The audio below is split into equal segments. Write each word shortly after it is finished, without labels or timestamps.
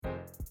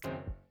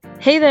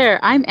Hey there,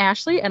 I'm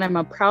Ashley, and I'm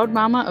a proud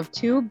mama of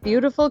two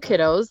beautiful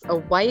kiddos, a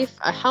wife,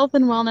 a health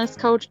and wellness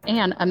coach,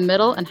 and a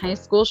middle and high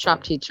school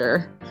shop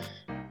teacher.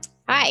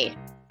 Hi,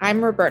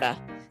 I'm Roberta,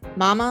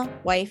 mama,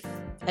 wife,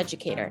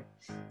 educator.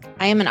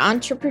 I am an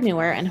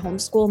entrepreneur and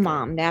homeschool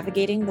mom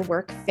navigating the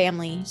work,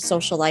 family,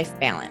 social life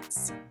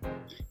balance.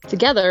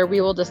 Together,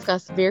 we will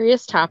discuss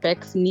various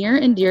topics near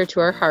and dear to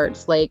our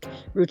hearts, like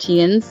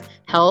routines,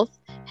 health,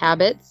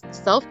 habits,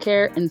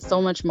 self-care, and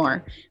so much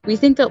more. We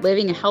think that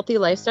living a healthy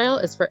lifestyle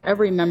is for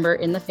every member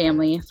in the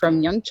family,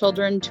 from young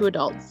children to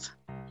adults.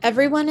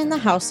 Everyone in the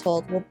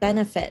household will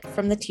benefit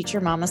from the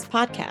Teacher Mamas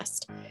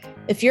podcast.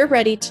 If you're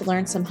ready to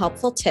learn some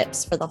helpful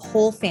tips for the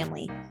whole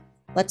family,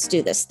 let's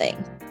do this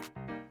thing.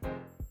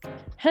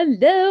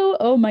 Hello.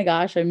 Oh my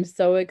gosh, I'm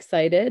so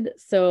excited.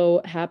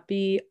 So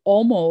happy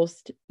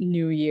almost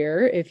New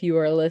Year if you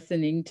are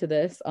listening to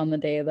this on the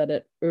day that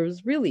it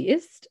was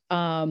released.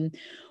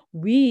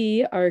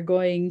 We are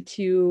going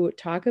to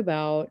talk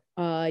about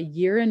a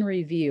year in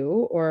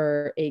review,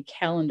 or a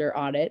calendar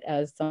audit,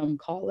 as some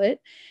call it.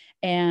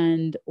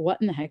 And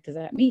what in the heck does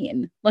that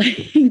mean?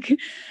 Like,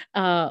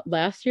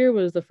 last year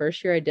was the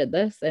first year I did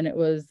this, and it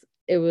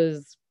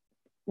was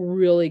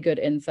really good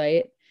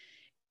insight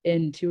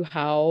into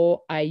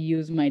how I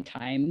use my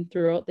time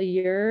throughout the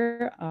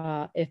year,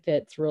 if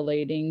it's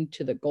relating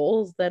to the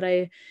goals that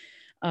I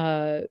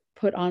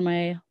put on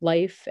my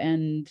life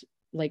and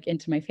like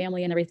into my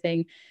family and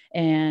everything,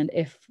 and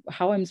if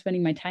how I'm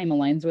spending my time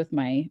aligns with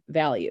my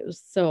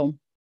values. So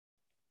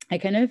I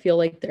kind of feel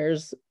like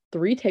there's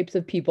three types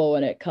of people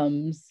when it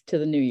comes to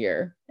the new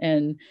year.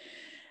 And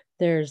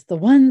there's the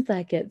ones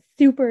that get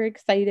super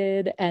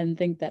excited and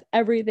think that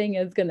everything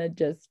is going to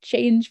just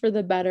change for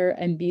the better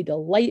and be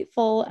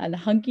delightful and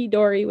hunky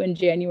dory when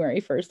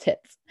January 1st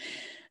hits.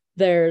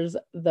 There's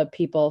the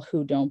people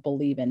who don't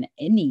believe in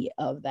any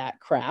of that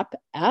crap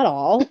at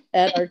all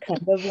and are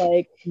kind of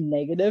like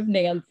negative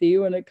Nancy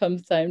when it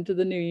comes time to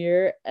the new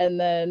year. And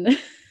then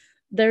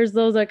there's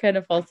those that kind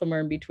of fall somewhere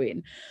in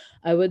between.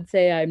 I would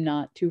say I'm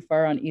not too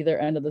far on either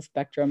end of the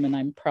spectrum, and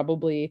I'm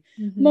probably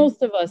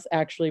most of us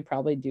actually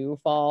probably do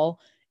fall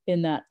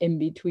in that in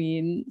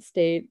between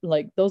state.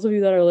 Like those of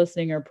you that are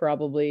listening are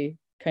probably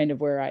kind of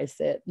where I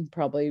sit, and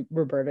probably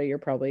Roberta, you're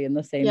probably in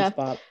the same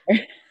spot.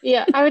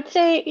 Yeah, I would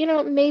say,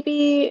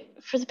 maybe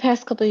for the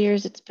past couple of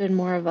years, it's been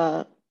more of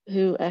a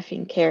who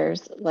effing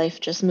cares? Life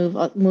just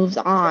moves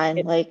on.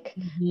 Like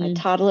my Mhm.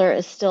 toddler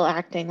is still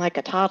acting like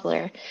a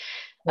toddler.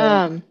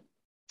 Right.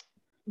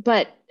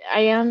 But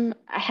I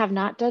have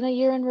not done a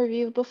year in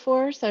review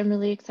before, so I'm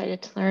really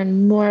excited to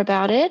learn more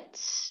about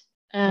it,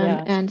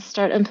 Yeah. and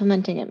start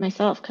implementing it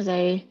myself because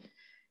I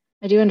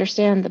do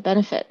understand the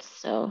benefits.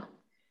 So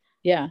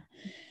Yeah.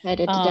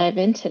 excited to Um, dive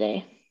in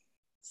today.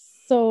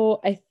 so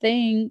I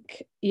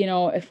think,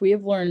 if we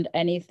have learned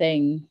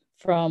anything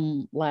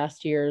from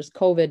last year's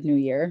COVID New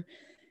Year,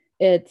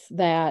 it's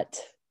that,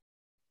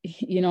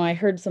 I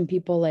heard some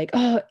people like,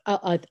 oh,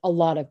 a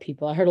lot of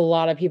people. I heard a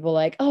lot of people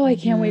like, oh, I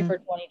can't wait for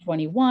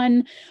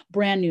 2021,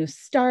 brand new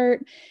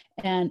start,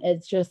 and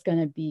it's just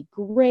going to be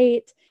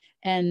great.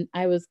 And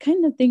I was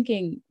kind of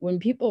thinking when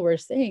people were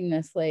saying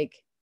this,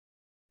 like,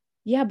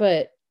 yeah,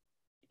 but,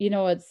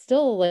 it's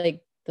still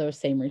like those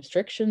same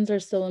restrictions are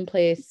still in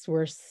place.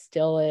 We're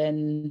still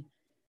in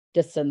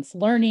distance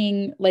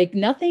learning. Like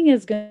nothing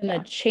is going to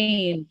Yeah.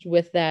 change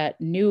with that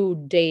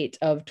new date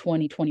of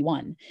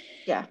 2021.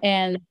 Yeah.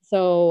 And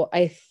so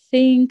I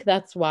think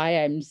that's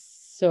why I'm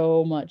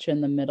so much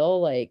in the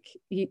middle. Like,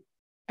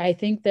 I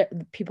think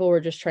that people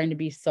were just trying to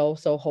be so,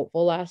 so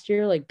hopeful last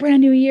year, like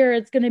brand new year,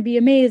 it's going to be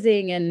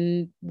amazing.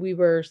 And we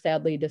were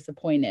sadly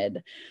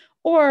disappointed.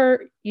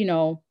 Or,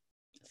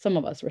 some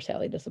of us were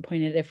sadly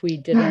disappointed if we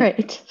didn't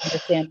Right.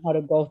 understand how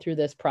to go through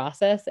this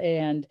process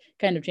and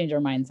kind of change our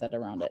mindset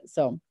around it.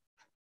 So,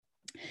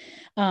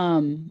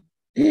 um,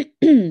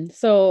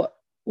 so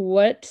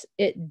what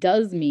it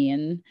does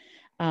mean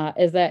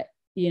is that,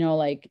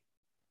 like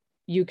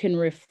you can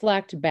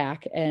reflect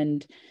back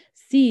and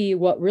see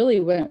what really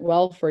went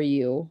well for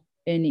you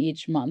in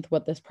each month,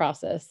 what this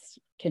process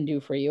can do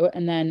for you,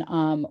 and then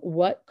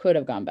what could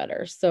have gone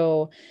better.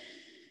 So,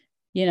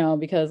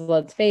 because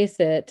let's face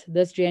it,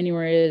 this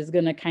January is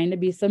going to kind of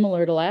be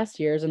similar to last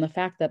year's. And the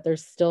fact that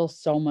there's still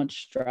so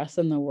much stress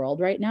in the world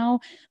right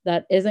now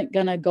that isn't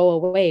going to go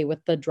away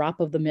with the drop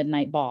of the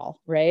midnight ball,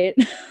 right?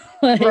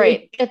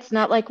 Right. It's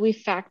not like we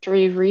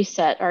factory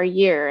reset our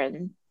year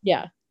and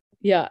Yeah.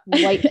 Yeah.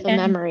 wipe the And,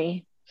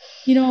 memory.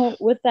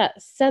 with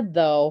that said,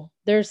 though,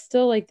 there's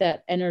still like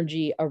that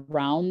energy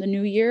around the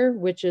new year,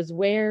 which is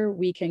where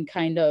we can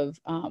kind of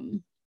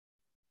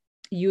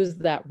use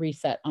that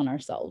reset on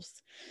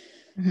ourselves.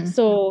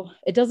 So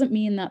it doesn't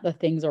mean that the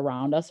things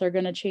around us are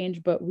going to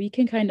change, but we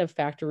can kind of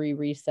factory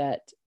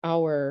reset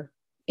our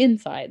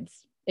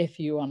insides, if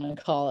you want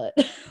to call it,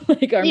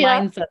 like our Yeah.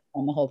 mindset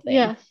on the whole thing.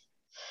 Yeah.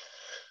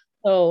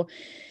 So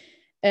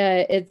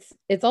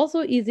it's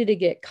also easy to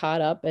get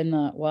caught up in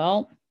the,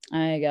 well,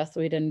 I guess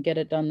we didn't get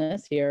it done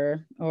this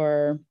year,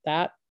 or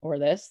that, or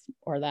this,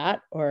 or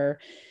that, or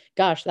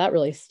gosh, that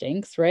really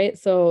stinks, right?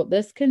 So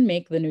this can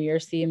make the new year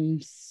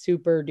seem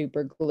super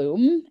duper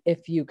gloom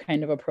if you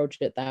kind of approach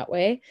it that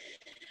way.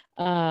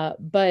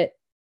 But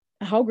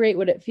how great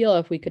would it feel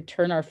if we could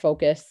turn our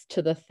focus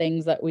to the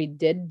things that we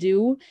did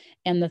do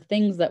and the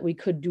things that we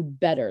could do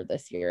better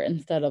this year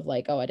instead of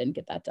like, oh, I didn't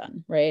get that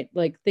done, right?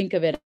 Like think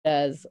of it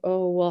as,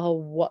 oh, well,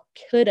 what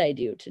could I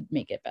do to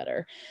make it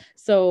better?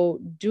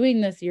 So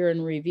doing this year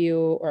in review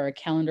or a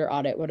calendar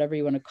audit, whatever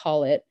you want to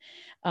call it,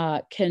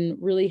 can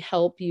really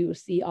help you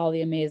see all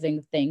the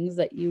amazing things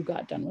that you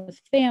got done with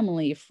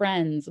family,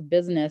 friends,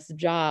 business,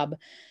 job,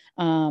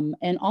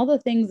 and all the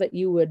things that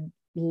you would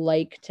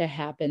like to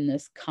happen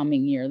this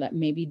coming year that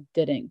maybe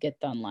didn't get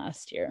done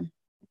last year.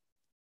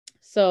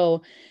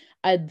 So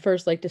I'd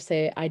first like to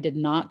say I did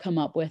not come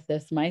up with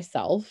this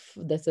myself.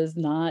 This is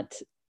not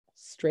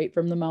straight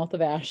from the mouth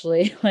of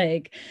Ashley.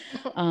 Like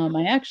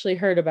I actually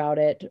heard about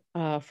it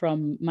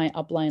from my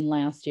upline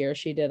last year.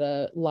 She did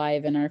a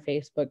live in our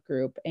Facebook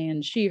group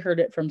and she heard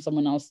it from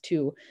someone else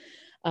too.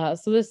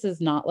 So this is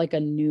not like a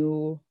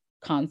new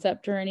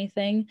concept or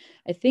anything.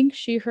 I think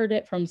she heard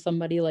it from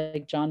somebody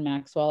like John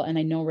Maxwell. And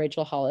I know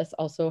Rachel Hollis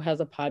also has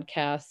a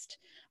podcast.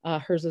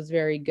 Hers is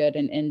very good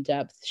and in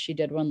depth. She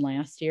did one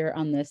last year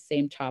on this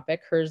same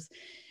topic. Hers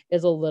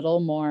is a little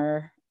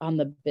more on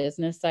the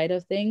business side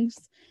of things,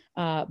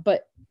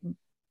 but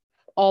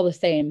all the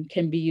same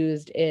can be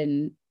used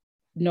in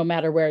no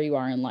matter where you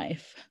are in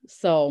life.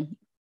 So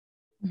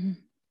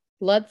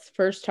let's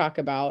first talk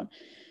about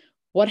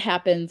what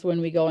happens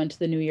when we go into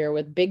the new year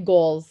with big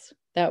goals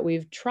that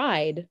we've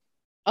tried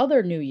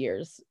other new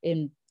years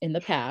in the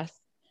past,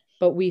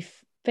 but we've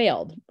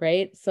failed,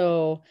 right?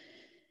 So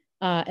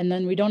and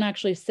then we don't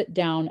actually sit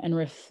down and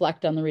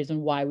reflect on the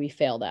reason why we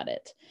failed at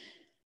it.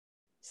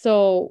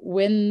 So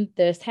when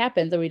this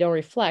happens and we don't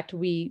reflect,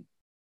 we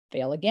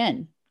fail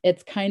again.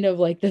 It's kind of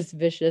like this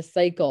vicious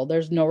cycle.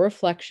 There's no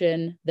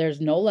reflection, there's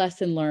no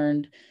lesson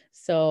learned.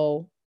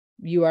 So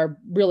you are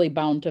really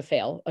bound to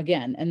fail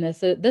again. And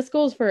this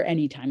goes for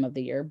any time of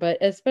the year, but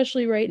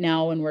especially right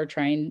now when we're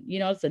trying,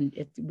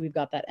 we've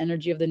got that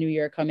energy of the new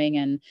year coming.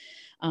 And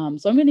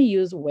so I'm going to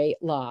use weight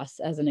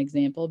loss as an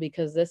example,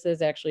 because this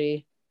is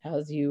actually,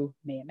 as you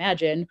may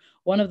imagine,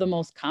 one of the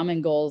most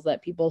common goals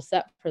that people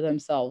set for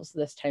themselves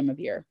this time of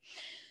year.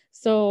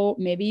 So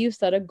maybe you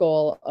set a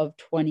goal of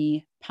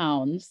 20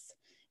 pounds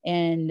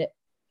and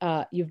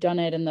you've done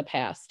it in the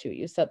past too.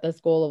 You set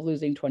this goal of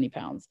losing 20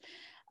 pounds.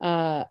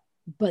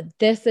 But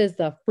this is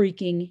the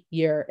freaking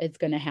year it's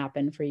going to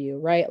happen for you,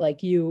 right?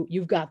 Like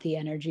you've got the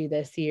energy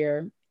this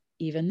year,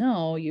 even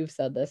though you've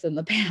said this in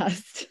the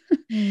past.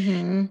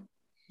 You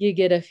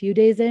get a few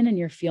days in and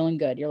you're feeling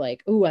good. You're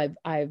like, oh,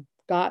 I've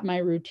got my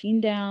routine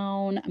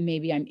down.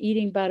 Maybe I'm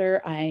eating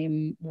better.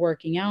 I'm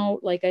working out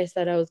like I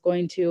said I was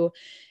going to.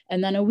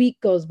 And then a week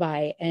goes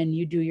by and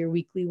you do your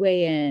weekly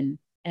weigh-in.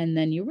 And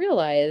then you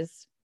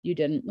realize you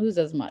didn't lose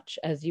as much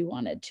as you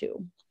wanted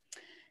to.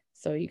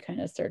 So you kind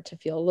of start to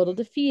feel a little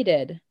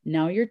defeated.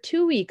 Now you're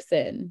 2 weeks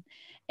in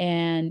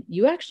and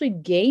you actually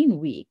gain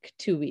weight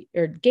 2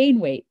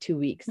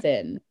 weeks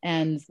in.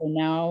 And so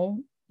now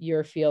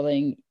you're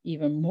feeling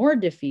even more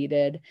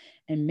defeated.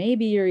 And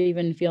maybe you're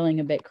even feeling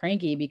a bit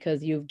cranky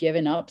because you've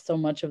given up so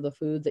much of the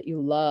foods that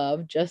you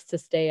love just to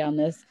stay on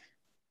this,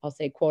 I'll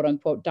say, quote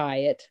unquote,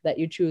 diet that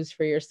you choose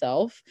for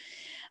yourself.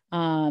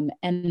 And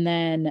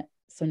then,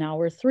 so now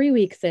we're 3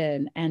 weeks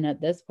in. And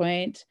at this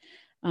point,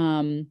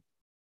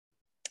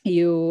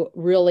 you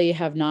really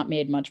have not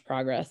made much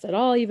progress at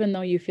all, even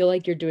though you feel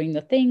like you're doing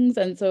the things.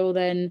 And so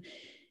then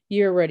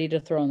you're ready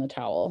to throw in the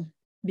towel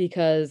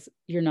because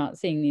you're not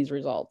seeing these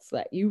results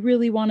that you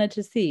really wanted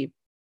to see.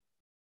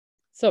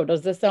 So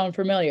does this sound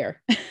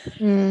familiar?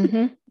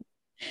 This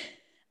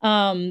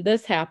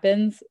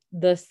happens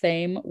the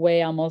same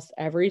way almost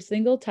every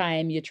single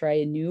time you try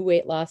a new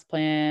weight loss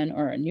plan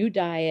or a new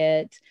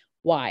diet.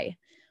 Why?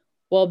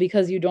 Well,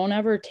 because you don't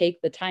ever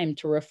take the time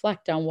to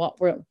reflect on what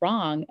went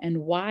wrong and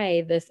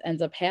why this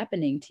ends up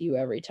happening to you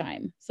every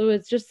time. So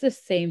it's just the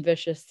same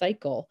vicious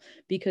cycle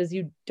because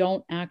you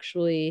don't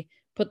actually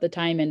put the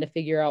time in to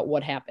figure out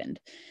what happened.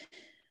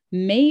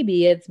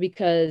 Maybe it's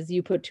because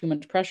you put too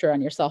much pressure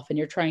on yourself and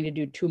you're trying to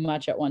do too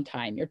much at one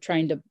time. You're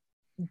trying to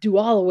do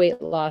all the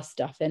weight loss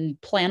stuff and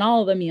plan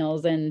all the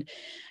meals and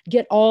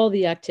get all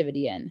the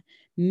activity in.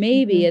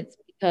 Maybe it's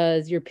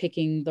because you're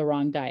picking the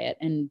wrong diet.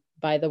 And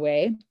by the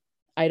way,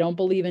 I don't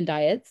believe in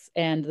diets.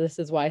 And this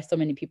is why so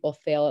many people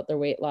fail at their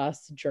weight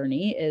loss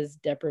journey is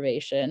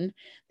deprivation.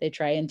 They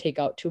try and take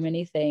out too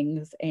many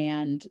things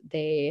and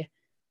they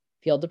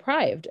feel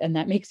deprived. And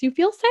that makes you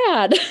feel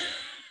sad.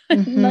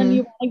 And then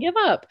you want to give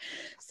up.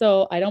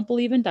 So I don't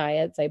believe in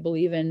diets. I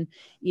believe in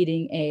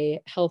eating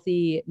a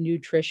healthy,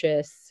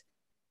 nutritious,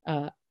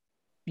 having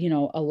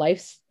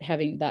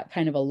that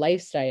kind of a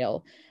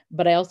lifestyle.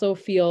 But I also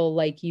feel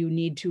like you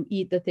need to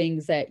eat the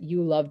things that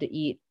you love to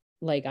eat.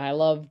 Like I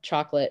love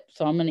chocolate,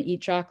 so I'm going to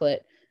eat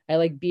chocolate. I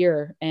like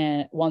beer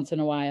and once in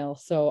a while,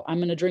 so I'm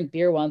going to drink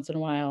beer once in a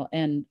while.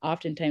 And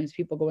oftentimes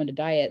people go into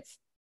diets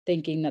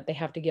thinking that they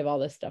have to give all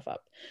this stuff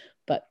up,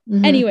 But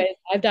anyways,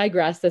 I've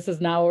digressed. This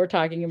is not what we're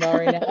talking about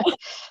right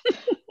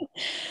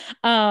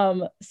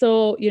now.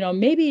 So,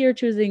 maybe you're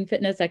choosing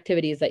fitness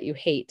activities that you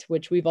hate,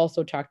 which we've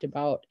also talked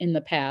about in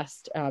the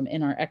past,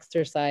 in our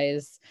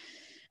exercise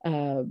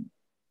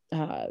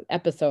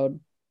episode.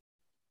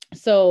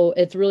 So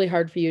it's really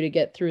hard for you to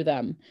get through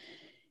them.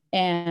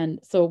 And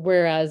so,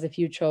 whereas if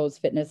you chose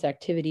fitness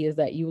activities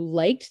that you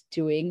liked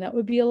doing, that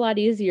would be a lot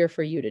easier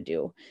for you to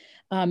do.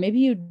 Maybe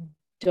you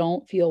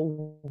don't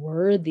feel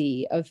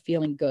worthy of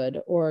feeling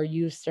good, or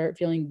you start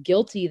feeling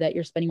guilty that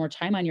you're spending more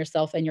time on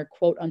yourself and you're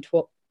quote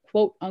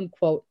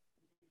unquote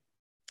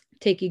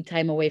taking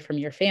time away from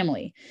your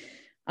family,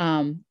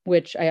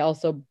 which I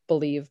also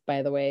believe,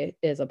 by the way,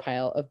 is a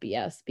pile of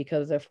BS,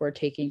 because if we're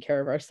taking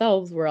care of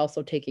ourselves, we're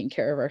also taking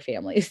care of our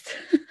families.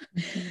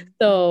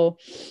 So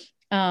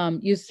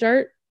you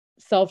start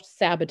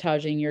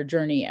self-sabotaging your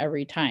journey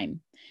every time.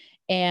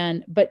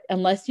 But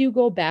unless you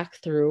go back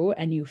through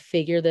and you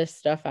figure this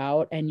stuff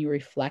out and you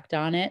reflect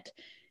on it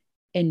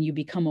and you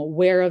become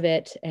aware of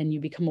it and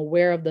you become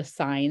aware of the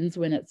signs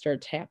when it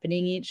starts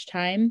happening each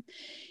time,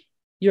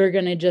 you're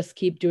going to just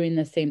keep doing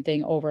the same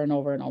thing over and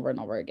over and over and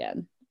over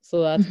again.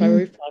 So that's why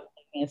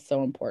reflecting is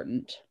so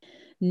important.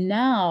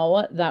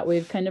 Now that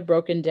we've kind of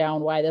broken down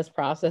why this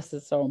process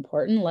is so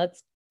important,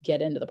 let's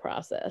get into the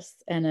process.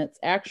 And it's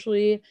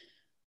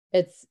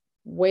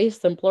way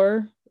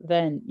simpler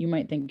than you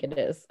might think it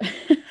is.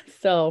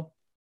 So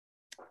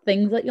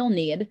things that you'll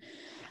need.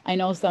 I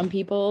know some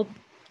people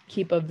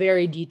keep a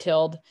very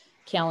detailed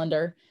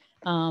calendar.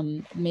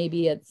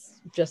 Maybe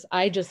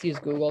I just use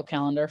Google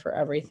Calendar for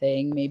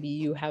everything. Maybe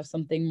you have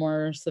something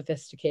more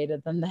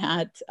sophisticated than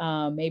that.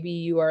 Maybe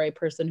you are a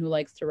person who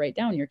likes to write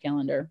down your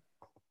calendar.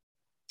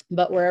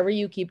 But wherever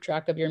you keep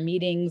track of your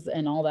meetings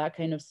and all that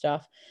kind of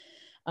stuff,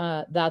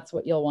 that's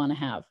what you'll want to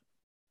have.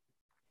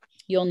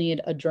 You'll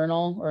need a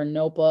journal or a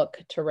notebook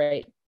to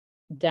write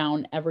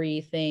down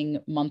everything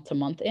month to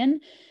month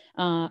in.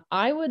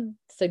 I would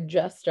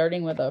suggest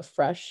starting with a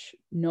fresh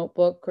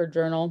notebook or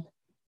journal,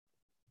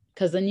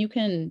 because then you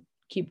can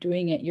keep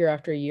doing it year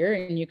after year,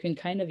 and you can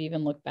kind of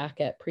even look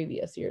back at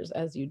previous years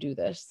as you do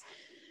this.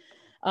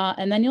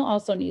 And then you'll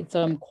also need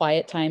some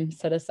quiet time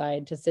set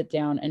aside to sit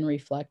down and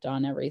reflect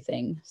on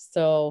everything.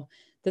 So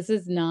this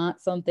is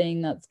not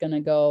something that's going to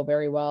go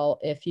very well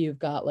if you've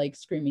got like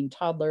screaming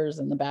toddlers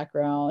in the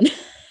background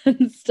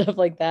and stuff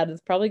like that. It's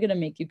probably going to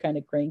make you kind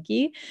of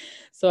cranky.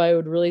 So I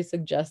would really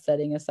suggest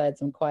setting aside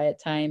some quiet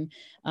time.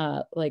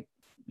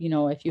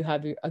 If you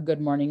have a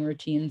good morning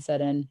routine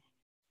set in,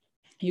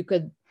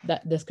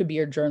 this could be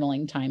your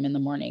journaling time in the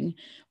morning,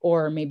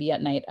 or maybe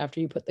at night after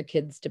you put the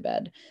kids to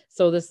bed.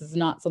 So this is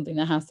not something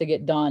that has to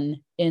get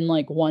done in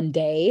like one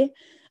day.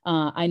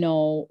 I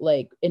know,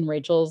 like in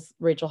Rachel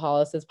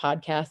Hollis's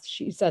podcast,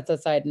 she sets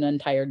aside an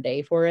entire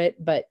day for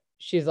it, but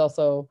she's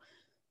also,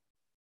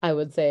 I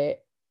would say,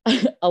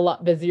 a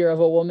lot busier of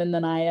a woman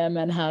than I am,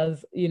 and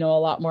has, a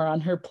lot more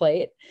on her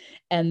plate.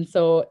 And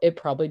so it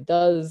probably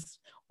does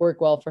work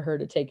well for her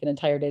to take an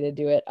entire day to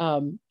do it.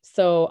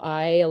 So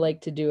I like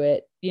to do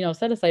it,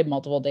 set aside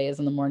multiple days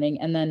in the morning.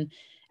 And then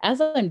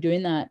as I'm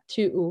doing that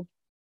too,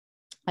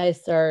 I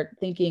start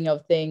thinking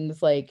of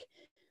things like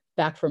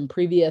back from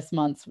previous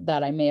months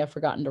that I may have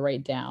forgotten to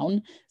write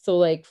down. So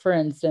like, for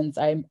instance,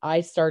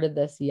 I started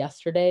this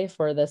yesterday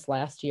for this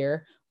last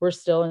year. We're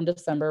still in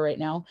December right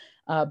now.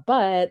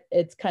 But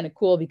it's kind of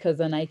cool because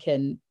then I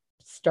can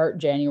start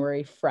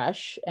January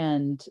fresh,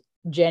 and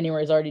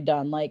January is already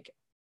done, like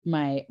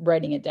my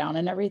writing it down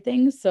and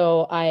everything.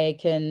 So I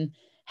can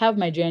have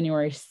my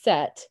January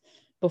set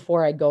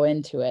before I go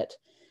into it.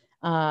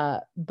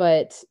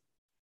 But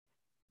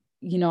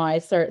I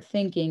start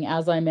thinking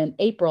as I'm in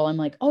April, I'm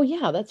like, oh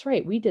yeah, that's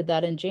right. We did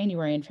that in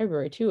January and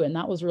February too. And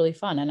that was really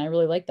fun. And I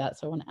really like that.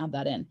 So I want to add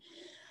that in.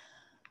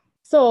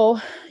 So,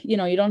 you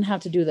don't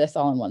have to do this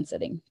all in one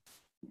sitting.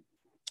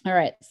 All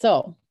right.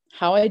 So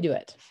how I do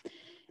it,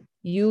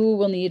 you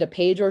will need a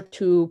page or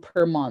two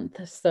per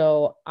month.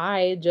 So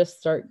I just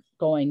start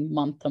going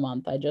month to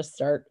month. I just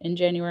start in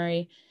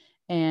January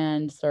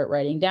and start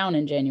writing down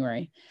in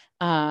January.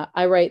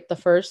 I write the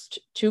first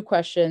two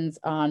questions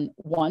on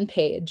one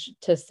page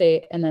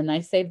and then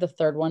I save the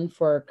third one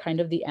for kind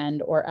of the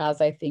end, or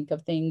as I think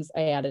of things,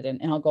 I add it in,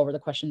 and I'll go over the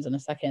questions in a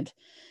second.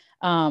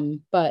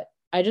 But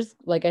I just,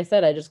 like I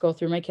said, I just go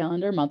through my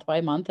calendar month by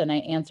month and I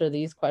answer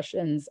these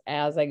questions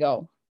as I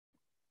go.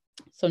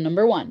 So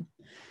number one,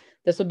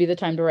 this would be the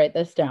time to write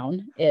this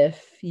down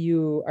if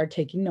you are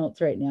taking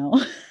notes right now.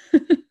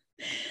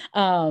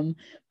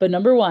 But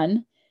number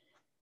one,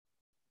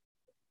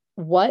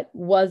 what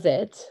was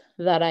it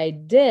that I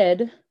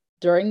did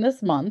during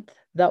this month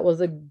that was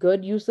a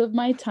good use of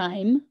my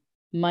time,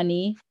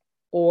 money,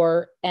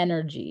 or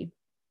energy?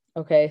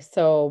 Okay,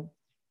 so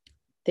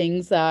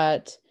things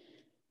that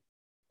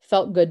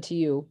felt good to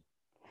you,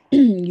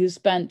 you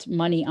spent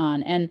money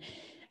on. And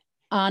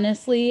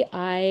honestly,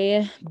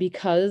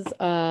 because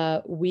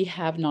we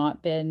have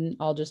not been,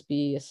 I'll just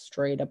be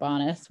straight up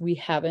honest, we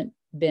haven't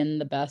been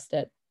the best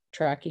at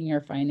tracking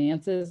our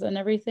finances and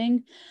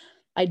everything.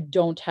 I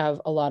don't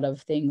have a lot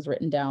of things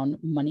written down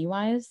money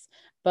wise,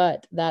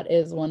 but that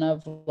is one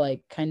of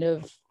like kind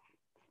of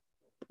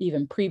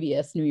even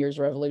previous New Year's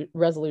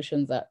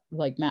resolutions that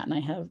like Matt and I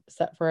have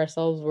set for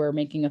ourselves. We're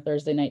making a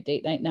Thursday night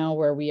date night now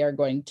where we are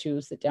going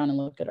to sit down and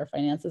look at our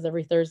finances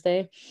every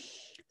Thursday.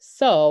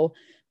 So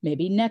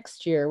maybe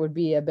next year would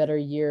be a better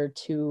year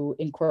to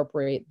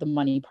incorporate the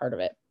money part of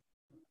it.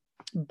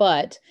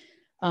 But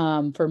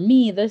for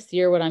me this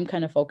year, what I'm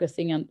kind of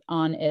focusing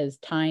on is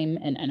time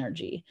and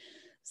energy.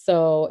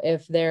 So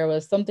if there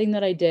was something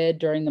that I did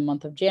during the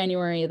month of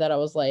January that I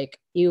was like,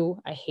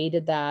 ew, I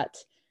hated that.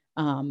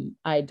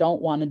 I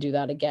don't want to do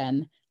that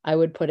again. I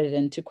would put it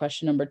into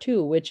question number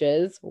 2, which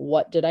is,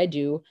 what did I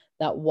do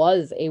that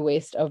was a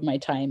waste of my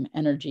time,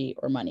 energy,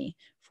 or money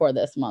for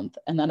this month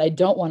and that I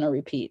don't want to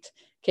repeat?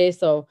 Okay,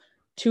 so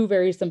 2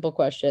 very simple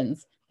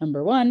questions.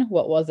 Number 1,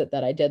 what was it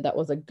that I did that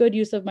was a good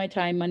use of my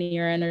time, money,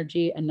 or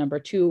energy? And number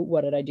 2,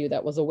 what did I do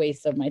that was a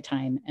waste of my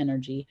time,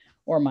 energy,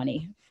 or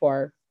money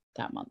for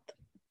that month?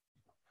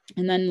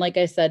 And then, like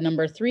I said,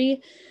 number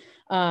 3,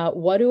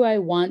 what do I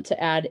want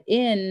to add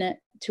in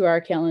to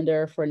our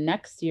calendar for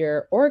next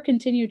year or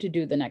continue to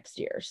do the next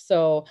year?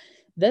 So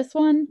this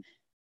one,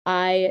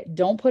 I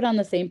don't put on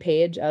the same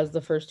page as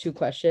the first 2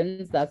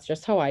 questions. That's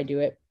just how I do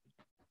it.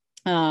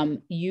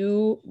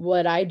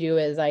 What I do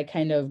is I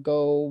kind of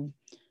go,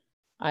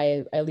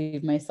 I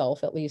leave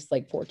myself at least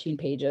like 14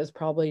 pages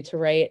probably to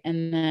write.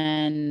 And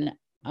then,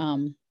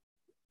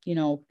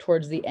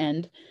 towards the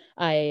end,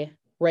 I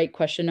write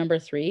question number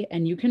 3,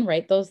 and you can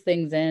write those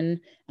things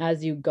in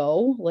as you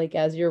go, like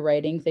as you're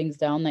writing things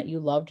down that you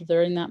loved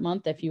during that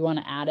month. If you want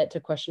to add it to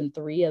question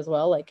 3 as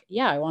well, like,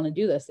 yeah, I want to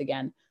do this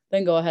again,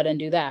 then go ahead and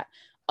do that.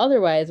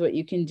 Otherwise, what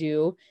you can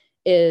do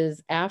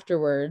is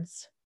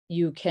afterwards,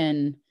 you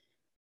can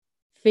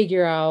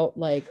figure out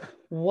like,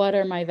 what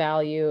are my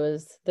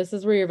values? This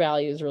is where your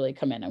values really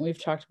come in. And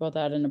we've talked about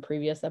that in a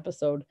previous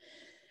episode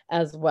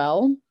as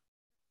well.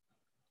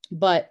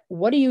 But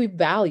what do you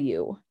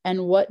value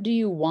and what do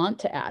you want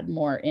to add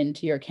more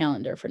into your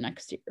calendar for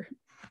next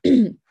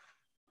year?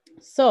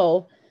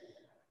 So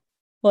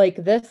like,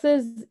 this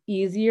is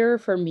easier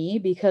for me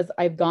because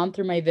I've gone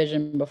through my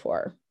vision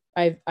before.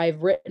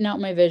 I've written out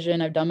my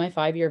vision. I've done my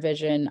 5-year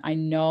vision. I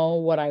know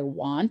what I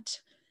want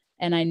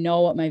and I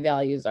know what my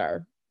values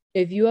are.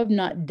 If you have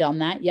not done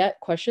that yet,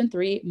 question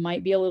 3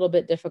 might be a little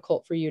bit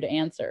difficult for you to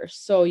answer.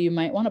 So you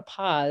might want to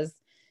pause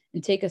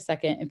and take a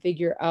second and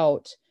figure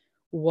out,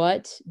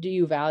 what do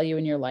you value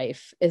in your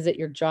life? Is it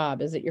your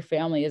job? Is it your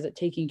family? Is it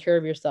taking care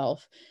of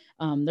yourself?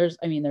 There's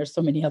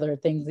so many other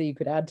things that you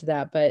could add to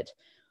that, but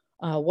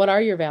what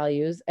are your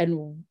values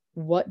and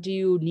what do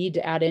you need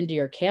to add into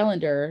your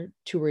calendar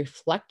to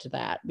reflect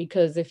that?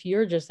 Because if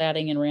you're just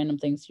adding in random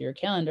things to your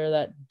calendar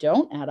that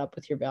don't add up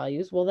with your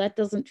values, well, that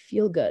doesn't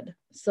feel good.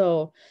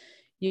 So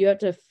you have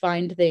to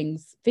find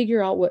things,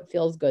 figure out what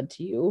feels good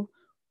to you,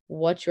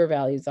 what your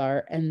values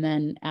are, and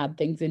then add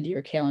things into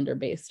your calendar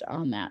based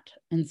on that.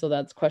 And so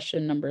that's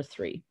question number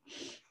 3.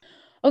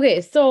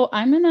 Okay, so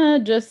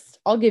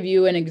I'll give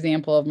you an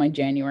example of my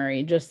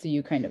January just so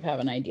you kind of have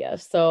an idea.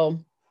 So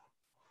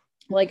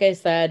like I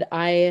said,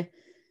 I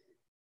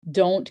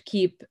don't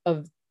keep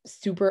a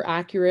super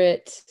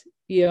accurate,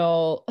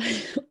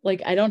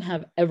 like I don't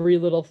have every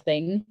little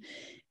thing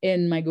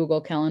in my Google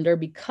Calendar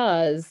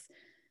because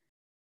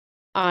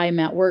I'm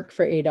at work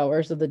for 8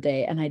 hours of the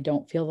day and I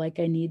don't feel like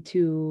I need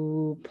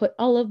to put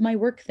all of my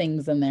work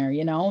things in there,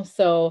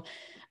 So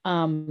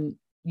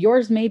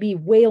yours may be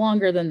way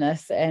longer than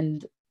this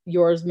and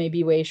yours may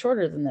be way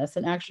shorter than this.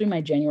 And actually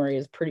my January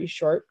is pretty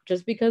short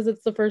just because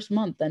it's the first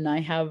month and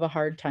I have a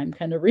hard time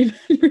kind of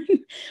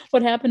remembering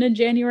what happened in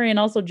January. And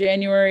also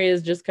January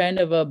is just kind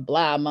of a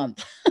blah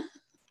month.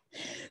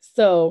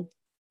 So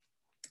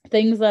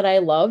things that I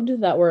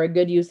loved that were a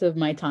good use of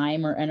my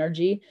time or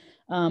energy.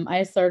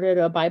 I started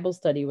a Bible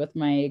study with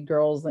my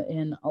girls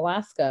in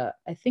Alaska.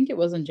 I think it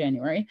was in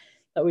January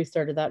that we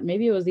started that.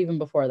 Maybe it was even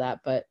before that,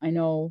 but I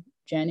know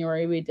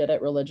January we did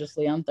it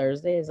religiously on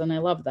Thursdays and I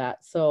love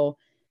that. So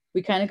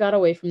we kind of got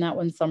away from that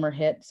when summer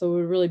hit. So it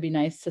would really be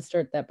nice to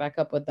start that back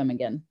up with them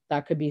again.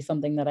 That could be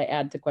something that I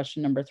add to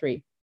question number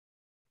 3.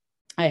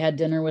 I had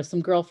dinner with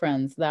some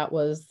girlfriends. That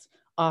was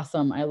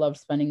awesome. I loved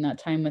spending that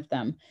time with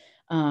them.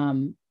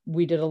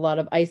 We did a lot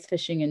of ice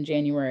fishing in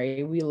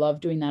January. We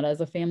love doing that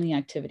as a family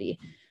activity.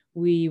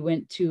 We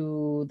went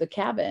to the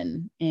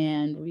cabin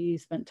and we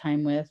spent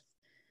time with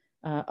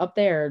up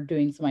there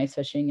doing some ice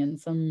fishing and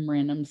some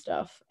random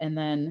stuff. And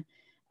then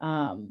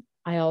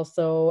I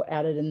also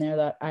added in there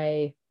that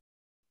I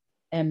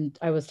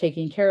was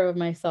taking care of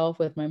myself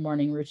with my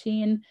morning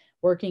routine,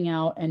 working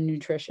out, and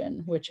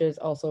nutrition, which is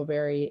also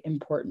very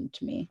important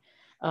to me.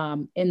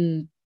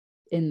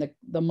 In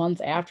the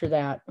months after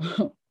that,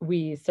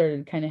 we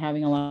started kind of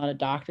having a lot of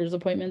doctor's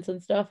appointments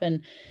and stuff.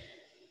 And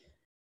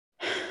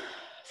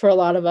for a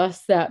lot of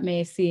us, that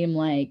may seem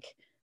like,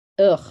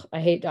 ugh, I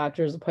hate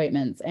doctor's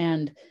appointments.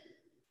 And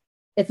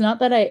it's not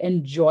that I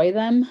enjoy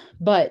them,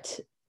 but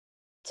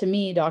to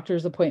me,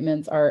 doctor's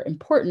appointments are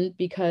important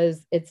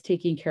because it's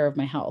taking care of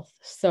my health.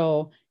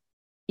 So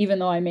even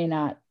though I may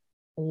not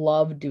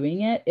love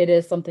doing it, it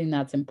is something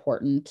that's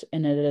important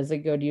and it is a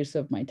good use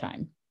of my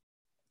time.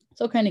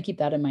 So kind of keep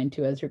that in mind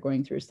too as you're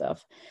going through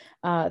stuff.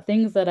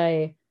 Things that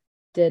I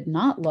did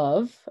not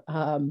love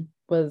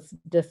was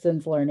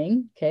distance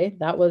learning. Okay.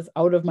 That was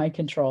out of my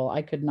control.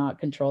 I could not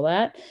control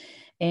that.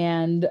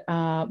 And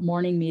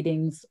morning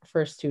meetings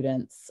for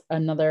students.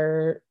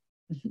 Another,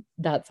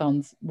 that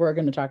sounds, we're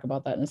going to talk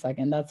about that in a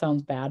second. That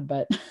sounds bad,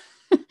 but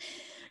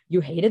you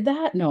hated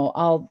that? No,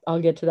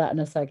 I'll get to that in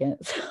a second.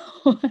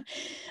 So,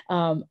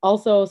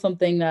 also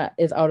something that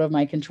is out of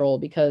my control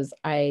because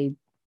I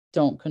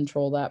don't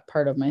control that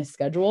part of my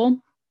schedule.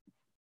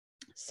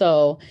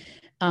 So,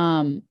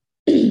 um,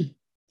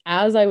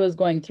 as I was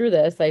going through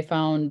this, I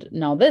found,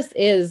 now this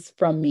is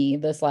from me,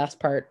 this last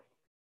part,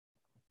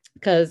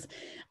 because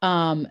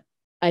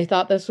I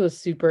thought this was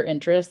super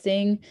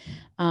interesting.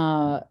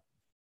 And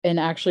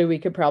actually, we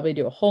could probably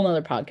do a whole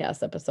nother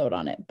podcast episode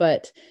on it,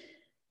 but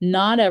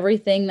not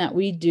everything that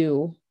we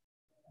do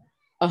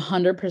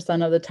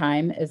 100% of the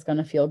time is going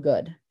to feel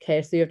good.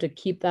 Okay. So you have to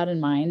keep that in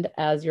mind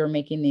as you're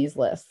making these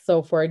lists.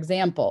 So, for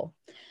example,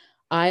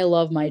 I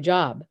love my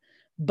job,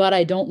 but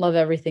I don't love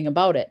everything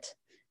about it.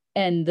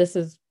 And this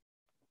is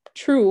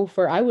true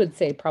for, I would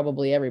say,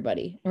 probably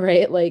everybody,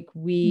 right? Like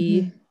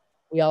we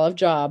all have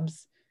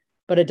jobs,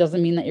 but it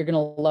doesn't mean that you're going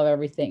to love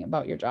everything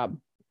about your job.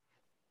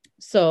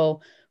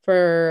 So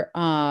for,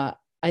 I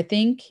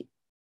think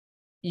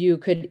you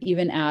could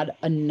even add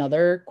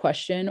another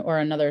question or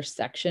another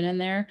section in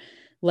there,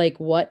 like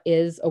what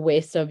is a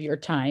waste of your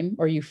time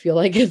or you feel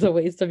like is a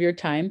waste of your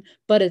time,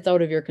 but it's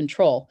out of your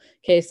control.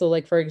 Okay. So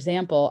like, for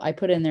example, I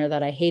put in there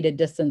that I hated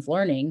distance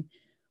learning.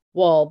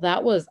 Well,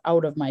 that was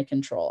out of my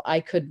control.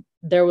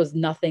 There was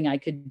nothing I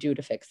could do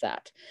to fix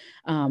that.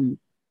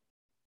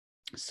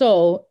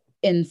 So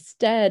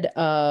instead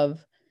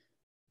of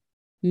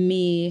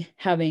me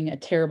having a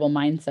terrible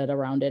mindset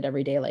around it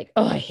every day, like,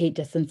 oh, I hate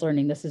distance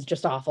learning, this is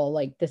just awful,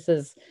 like this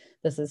is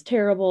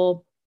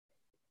terrible,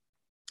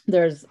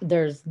 there's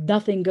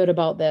nothing good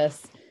about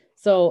this.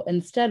 So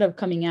instead of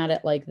coming at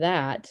it like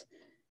that,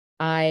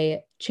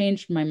 I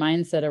changed my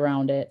mindset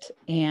around it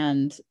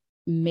and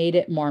made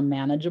it more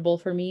manageable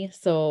for me.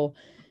 So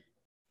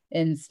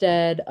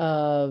instead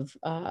of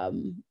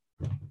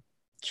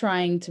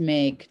trying to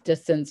make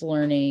distance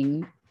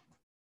learning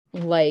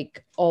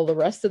like all the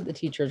rest of the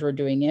teachers were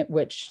doing it,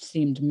 which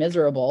seemed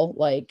miserable,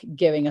 like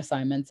giving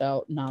assignments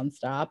out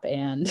nonstop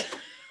and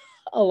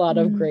a lot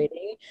of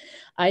grading,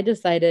 I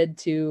decided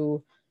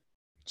to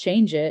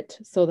change it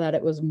so that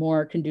it was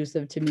more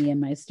conducive to me and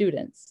my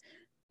students.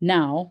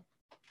 Now,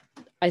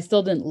 I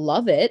still didn't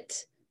love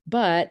it,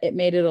 but it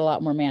made it a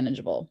lot more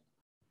manageable.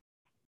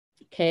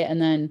 Okay,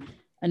 and then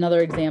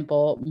another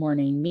example,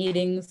 morning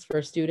meetings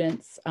for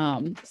students.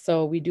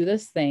 So we do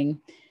this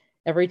thing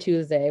every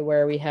Tuesday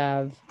where we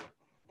have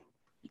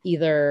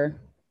either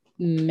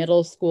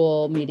middle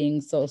school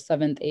meetings, so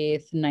 7th,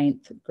 8th,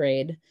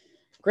 9th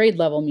grade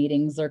level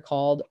meetings they're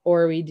called,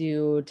 or we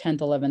do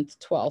 10th, 11th,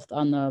 12th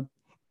on the,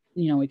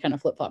 we kind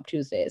of flip-flop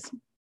Tuesdays.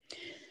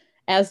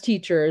 As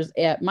teachers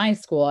at my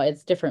school,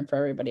 it's different for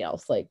everybody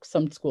else. Like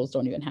some schools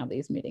don't even have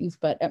these meetings,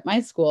 but at my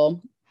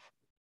school,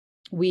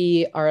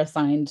 we are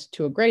assigned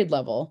to a grade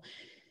level.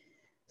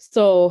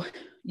 So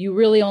you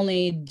really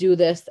only do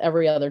this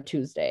every other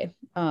Tuesday.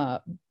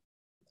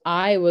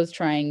 I was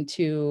trying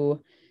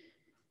to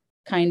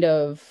kind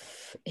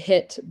of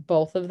hit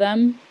both of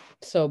them.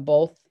 So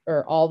both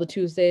or all the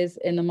Tuesdays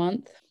in the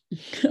month.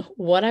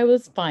 What I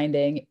was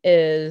finding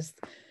is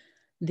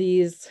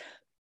these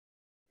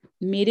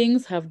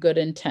meetings have good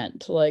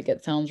intent. Like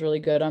it sounds really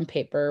good on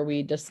paper.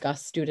 We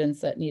discuss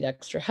students that need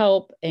extra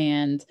help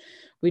and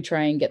we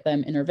try and get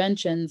them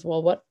interventions.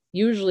 Well, what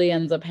usually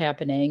ends up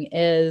happening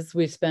is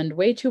we spend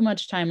way too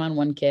much time on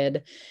one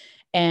kid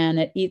and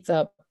it eats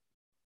up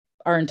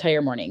our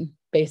entire morning,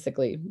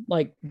 basically,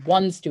 like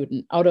one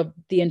student out of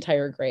the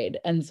entire grade.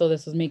 And so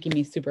this was making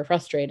me super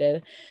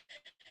frustrated.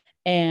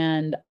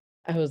 And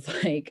I was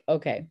like,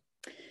 okay,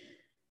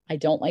 I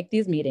don't like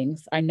these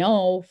meetings. I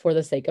know for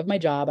the sake of my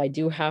job, I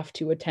do have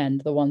to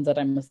attend the ones that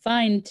I'm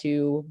assigned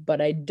to, but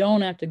I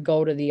don't have to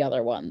go to the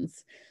other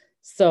ones.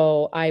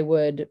 So I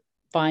would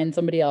find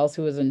somebody else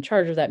who was in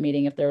charge of that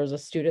meeting if there was a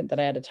student that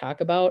I had to talk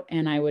about,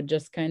 and I would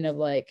just kind of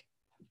like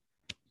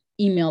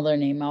email their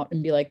name out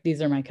and be like,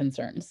 these are my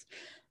concerns.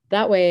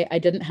 That way I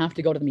didn't have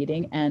to go to the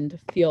meeting and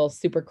feel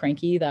super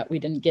cranky that we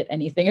didn't get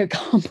anything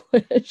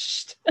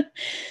accomplished.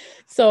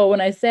 So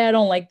when I say I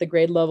don't like the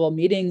grade level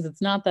meetings,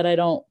 it's not that I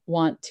don't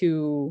want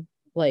to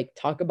like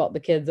talk about the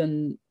kids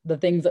and the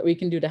things that we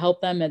can do to help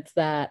them. It's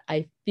that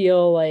I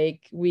feel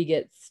like we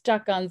get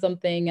stuck on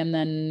something and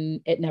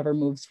then it never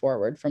moves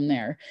forward from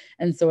there.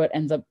 And so it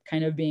ends up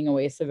kind of being a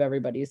waste of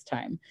everybody's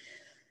time.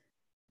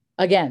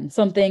 Again,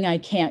 something I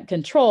can't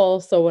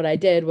control. So what I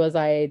did was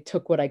I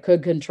took what I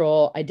could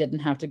control. I didn't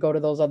have to go to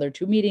those other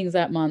 2 meetings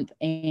that month,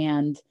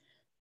 and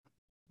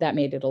that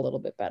made it a little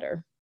bit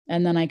better.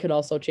 And then I could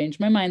also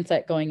change my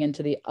mindset going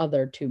into the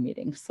other 2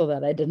 meetings so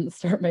that I didn't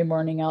start my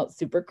morning out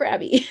super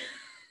crabby.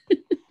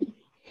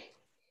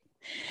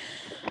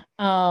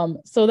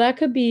 So that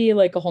could be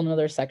like a whole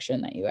nother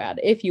section that you add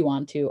if you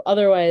want to.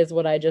 Otherwise,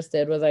 what I just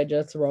did was I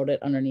just wrote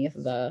it underneath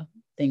the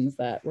things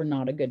that were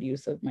not a good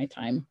use of my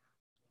time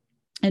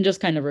and just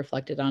kind of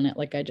reflected on it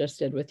like I just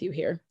did with you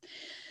here.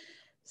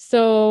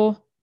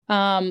 So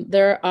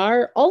there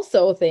are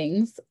also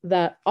things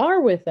that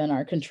are within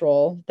our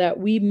control that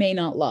we may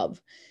not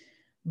love,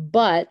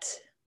 but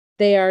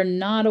they are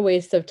not a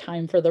waste of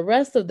time for the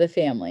rest of the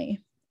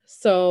family.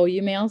 So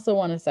you may also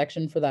want a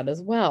section for that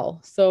as well.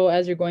 So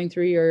as you're going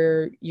through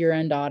your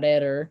year-end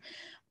audit, or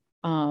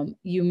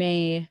you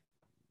may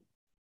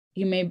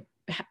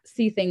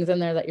see things in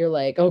there that you're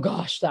like, oh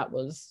gosh, that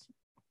was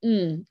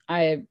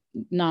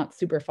not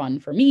super fun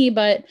for me,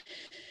 but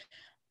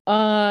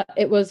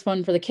it was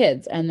fun for the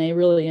kids and they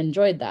really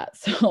enjoyed that.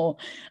 So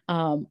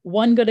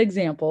one good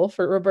example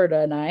for Roberta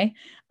and I,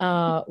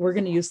 we're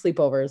going to use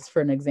sleepovers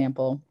for an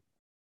example.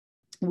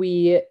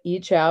 We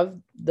each have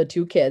the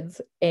 2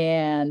 kids,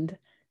 and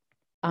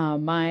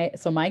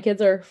my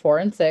kids are 4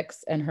 and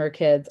 6 and her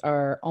kids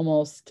are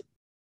almost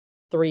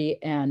 3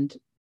 and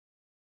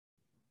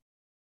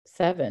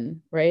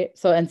 7, right?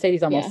 So, and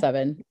Sadie's almost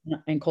 7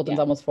 and Colton's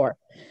almost 4.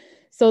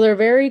 So they're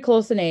very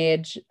close in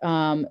age.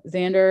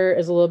 Xander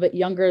is a little bit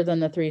younger than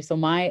the 3. So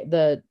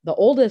the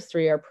oldest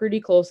 3 are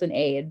pretty close in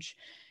age.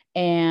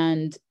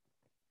 And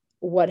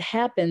what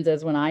happens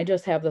is when I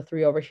just have the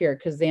 3 over here,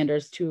 because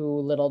Xander's too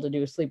little to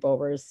do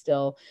sleepovers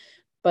still,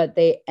 but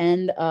they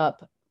end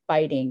up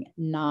fighting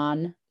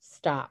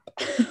non-stop.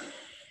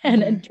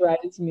 And it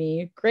drives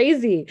me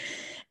crazy.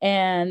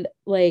 And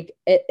like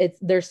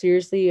they're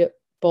seriously,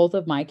 both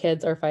of my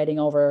kids are fighting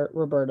over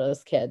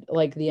Roberta's kid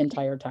like the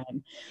entire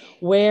time.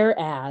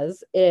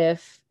 Whereas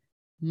if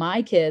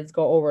my kids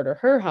go over to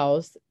her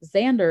house,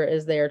 Xander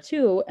is there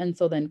too. And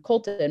so then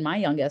Colton, my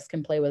youngest,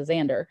 can play with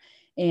Xander.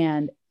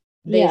 And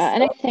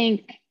and I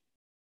think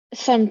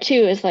some too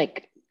is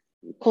like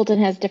Colton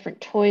has different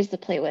toys to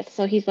play with.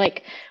 So he's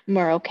like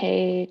more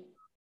okay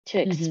to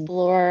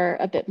explore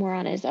a bit more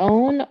on his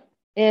own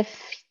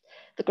if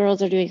the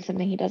girls are doing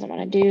something he doesn't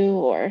want to do,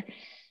 or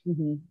I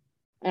don't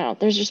know,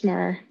 there's just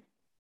more,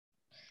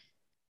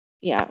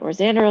 or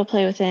Xander will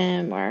play with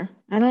him, or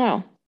I don't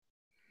know.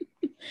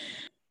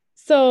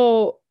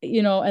 So,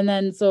 and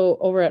then so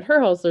over at her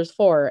house, there's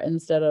 4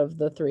 instead of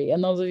the 3.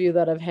 And those of you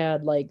that have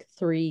had like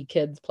 3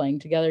 kids playing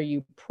together,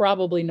 you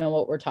probably know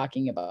what we're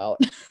talking about.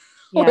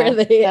 Where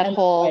they that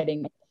whole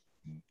fighting.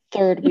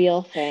 Third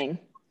wheel thing.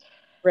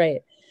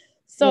 Right.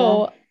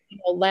 So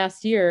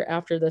last year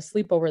after the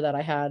sleepover that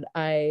I had,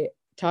 I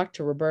talked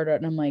to Roberta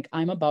and I'm like,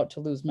 I'm about to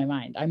lose my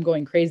mind. I'm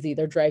going crazy.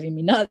 They're driving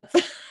me nuts.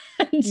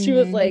 And she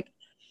was like,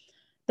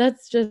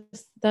 that's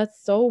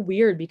so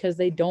weird because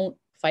they don't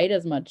fight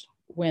as much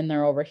when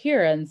they're over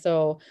here. And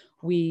so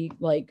we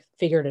like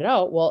figured it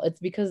out. Well,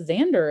 it's because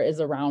Xander is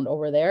around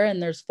over there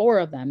and there's 4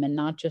 of them and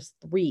not just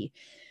 3.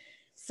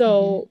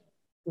 So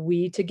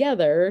we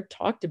together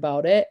talked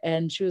about it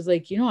and she was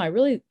like,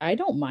 I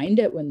don't mind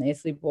it when they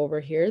sleep over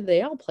here.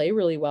 They all play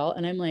really well.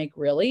 And I'm like,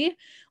 really?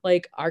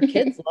 Like our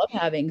kids love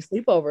having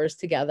sleepovers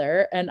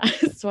together. And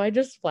so I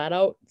just flat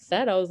out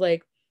said, I was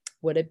like,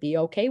 would it be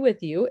okay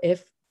with you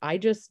if I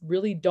just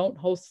really don't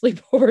host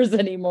sleepovers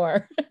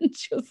anymore? And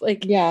she was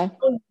like,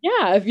 well,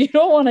 if you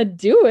don't want to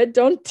do it,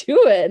 don't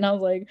do it. And I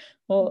was like,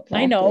 well,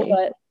 I know,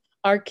 but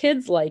our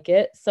kids like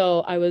it.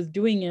 So I was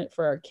doing it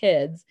for our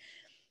kids.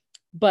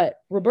 But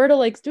Roberta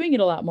likes doing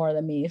it a lot more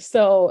than me.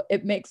 So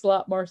it makes a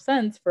lot more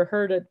sense for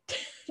her to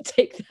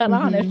take that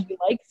on if she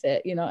likes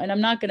it, and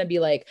I'm not going to be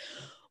like,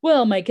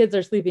 well, my kids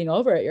are sleeping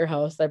over at your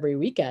house every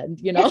weekend,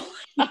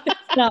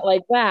 It's not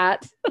like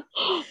that.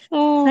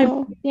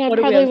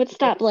 Probably would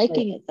stop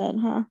liking it then,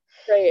 huh?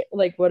 Right.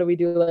 Like, what do we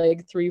do?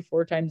 Like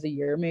 3-4 times a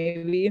year,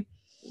 maybe?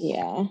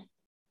 Yeah.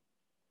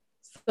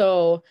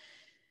 So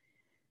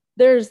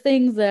there's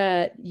things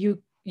that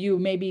you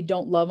maybe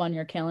don't love on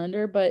your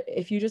calendar, but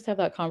if you just have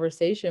that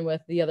conversation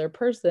with the other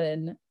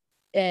person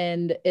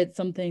and it's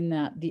something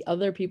that the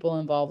other people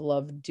involved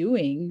love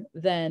doing,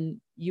 then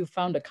you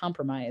found a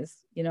compromise,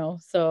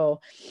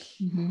 so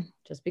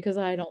just because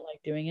I don't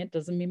like doing it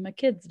doesn't mean my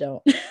kids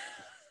don't.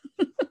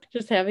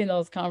 Just having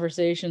those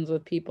conversations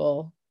with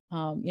people,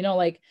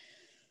 like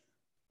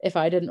if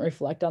I didn't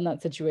reflect on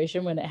that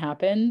situation when it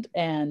happened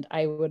and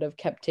I would have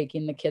kept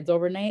taking the kids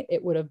overnight,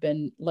 it would have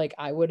been like,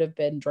 I would have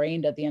been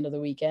drained at the end of the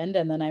weekend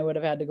and then I would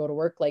have had to go to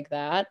work like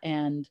that.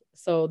 And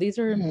so these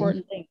are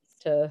important things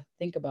to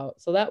think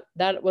about. So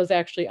that was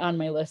actually on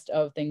my list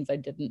of things I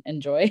didn't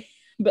enjoy.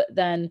 But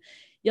then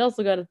you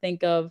also got to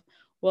think of,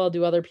 well,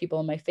 do other people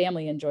in my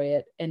family enjoy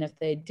it? And if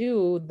they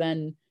do,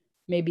 then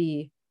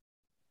maybe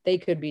they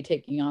could be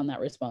taking on that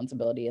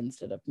responsibility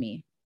instead of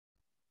me.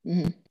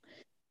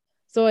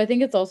 So I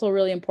think it's also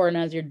really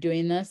important as you're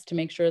doing this to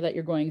make sure that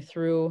you're going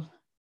through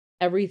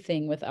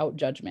everything without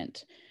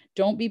judgment.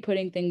 Don't be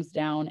putting things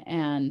down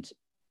and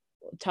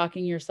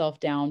talking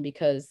yourself down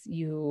because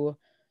you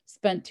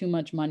spent too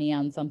much money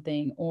on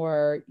something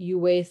or you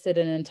wasted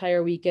an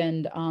entire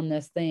weekend on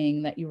this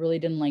thing that you really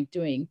didn't like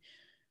doing.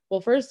 Well,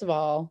 first of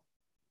all,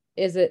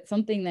 is it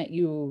something that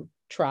you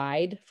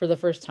tried for the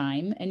first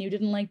time and you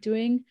didn't like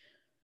doing,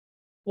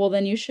 well,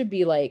 then you should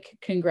be like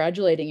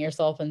congratulating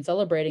yourself and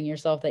celebrating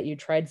yourself that you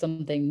tried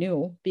something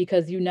new,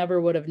 because you never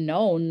would have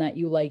known that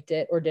you liked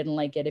it or didn't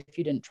like it if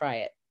you didn't try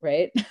it.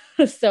 Right.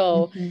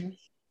 So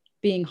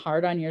being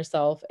hard on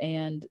yourself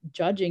and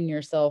judging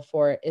yourself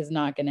for it is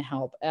not going to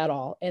help at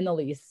all in the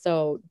least.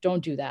 So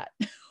don't do that.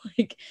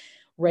 Like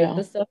write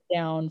the stuff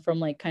down from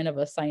like kind of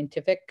a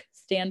scientific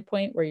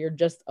standpoint where you're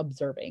just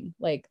observing.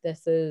 Like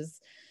this is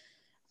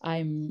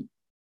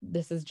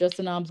just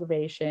an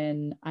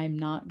observation. I'm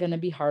not going to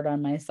be hard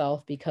on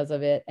myself because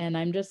of it. And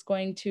I'm just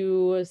going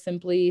to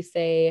simply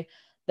say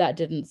that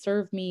didn't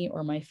serve me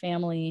or my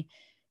family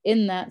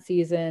in that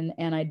season.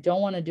 And I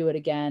don't want to do it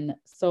again.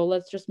 So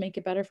let's just make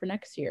it better for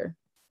next year.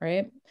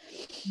 Right.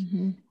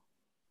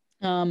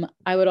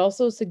 I would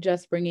also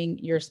suggest bringing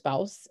your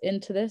spouse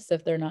into this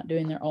if they're not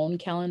doing their own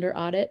calendar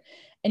audit.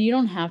 And you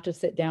don't have to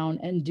sit down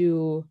and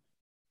do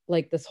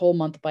like this whole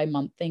month by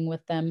month thing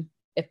with them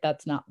if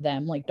that's not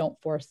them. Like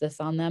don't force this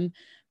on them.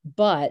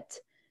 But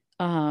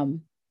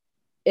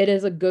it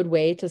is a good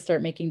way to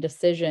start making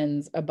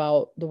decisions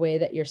about the way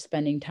that you're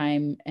spending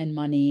time and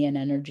money and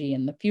energy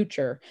in the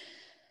future.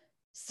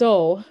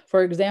 So,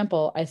 for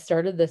example, I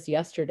started this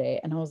yesterday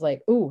and I was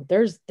like, "Ooh,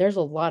 there's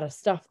a lot of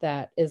stuff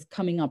that is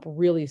coming up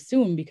really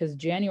soon because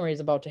January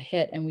is about to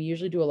hit, and we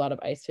usually do a lot of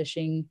ice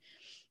fishing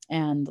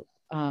and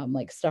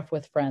like stuff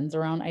with friends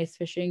around ice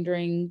fishing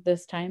during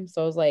this time."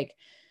 So I was like,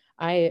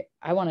 I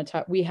want to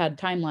talk. We had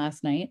time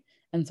last night,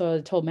 and so I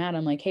told Matt,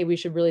 I'm like, "Hey, we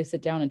should really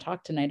sit down and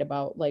talk tonight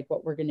about like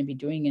what we're going to be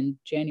doing in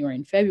January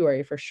and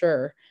February for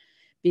sure."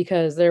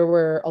 Because there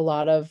were a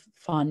lot of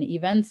fun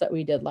events that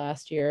we did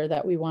last year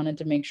that we wanted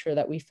to make sure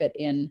that we fit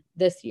in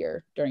this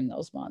year during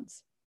those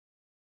months.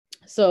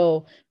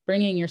 So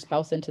bringing your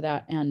spouse into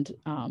that and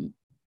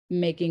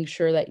making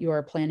sure that you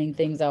are planning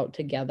things out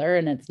together,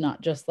 and it's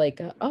not just like,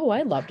 oh,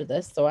 I loved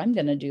this, so I'm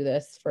going to do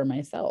this for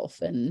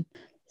myself. And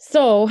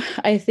so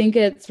I think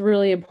it's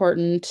really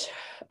important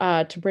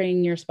to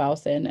bring your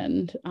spouse in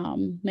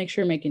and make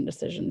sure you're making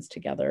decisions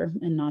together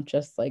and not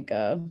just like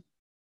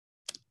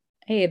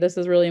hey, this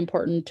is really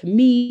important to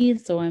me,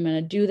 so I'm going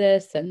to do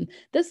this, and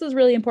this is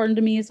really important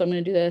to me, so I'm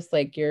going to do this.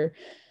 Like you're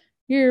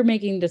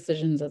making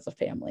decisions as a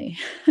family.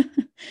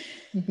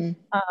 And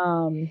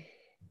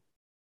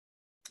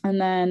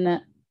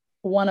then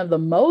one of the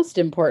most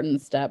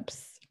important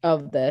steps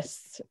of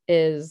this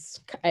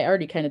is, I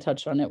already kind of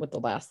touched on it with the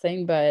last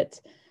thing,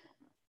 but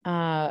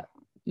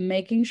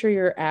making sure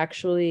you're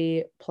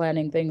actually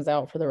planning things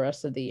out for the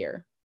rest of the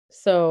year.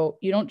 So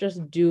you don't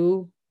just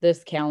do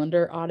this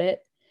calendar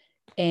audit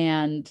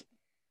and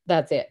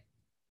that's it.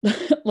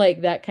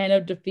 Like that kind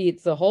of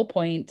defeats the whole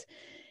point.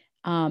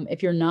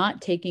 If you're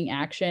not taking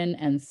action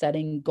and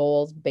setting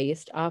goals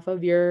based off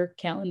of your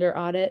calendar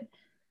audit,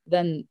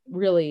 then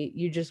really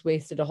you just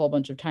wasted a whole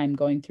bunch of time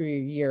going through your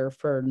year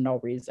for no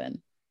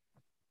reason.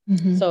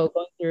 So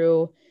going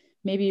through,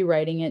 maybe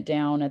writing it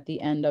down at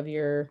the end of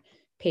your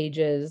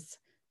pages,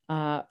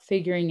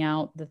 figuring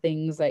out the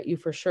things that you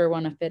for sure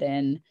want to fit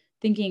in,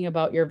 thinking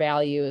about your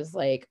values,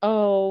 like,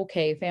 oh,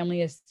 okay,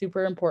 family is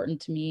super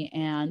important to me,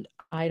 and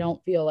I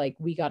don't feel like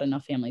we got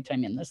enough family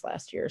time in this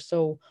last year.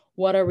 So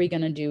what are we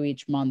going to do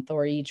each month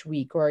or each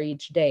week or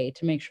each day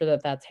to make sure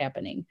that that's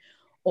happening?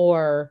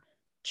 Or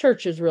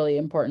church is really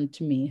important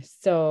to me.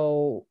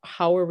 So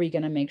how are we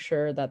going to make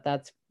sure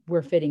that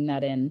we're fitting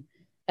that in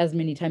as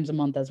many times a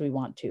month as we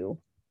want to?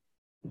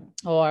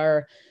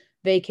 Or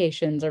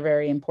vacations are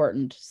very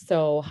important.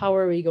 So how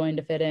are we going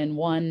to fit in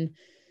one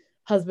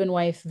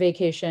husband-wife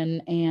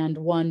vacation and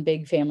one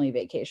big family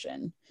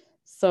vacation?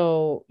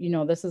 So,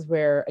 this is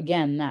where,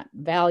 again,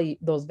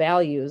 those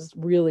values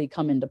really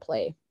come into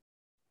play.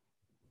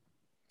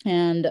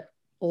 And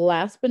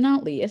last but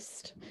not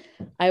least,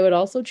 I would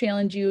also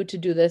challenge you to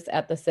do this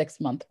at the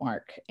 6-month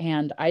mark.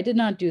 And I did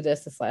not do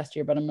this last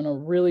year, but I'm going to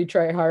really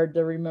try hard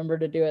to remember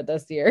to do it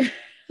this year.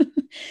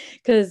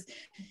 Because,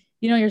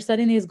 you're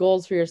setting these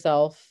goals for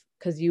yourself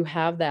because you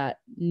have that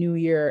new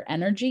year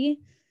energy,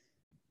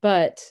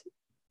 but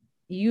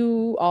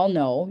you all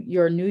know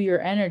your new year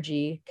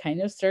energy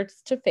kind of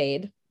starts to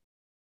fade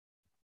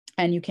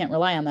and you can't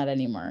rely on that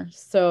anymore.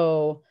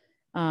 So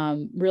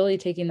really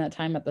taking that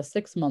time at the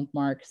 6-month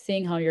mark,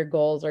 seeing how your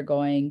goals are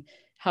going,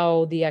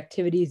 how the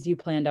activities you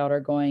planned out are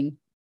going.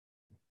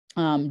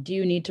 Do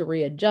you need to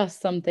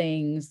readjust some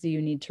things? Do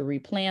you need to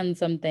replan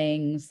some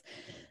things?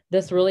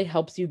 This really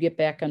helps you get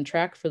back on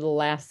track for the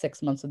last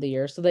 6 months of the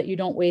year so that you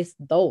don't waste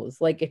those.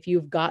 Like if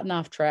you've gotten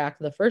off track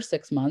the first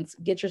 6 months,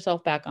 get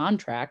yourself back on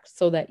track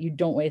so that you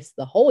don't waste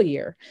the whole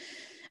year.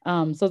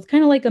 So it's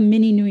kind of like a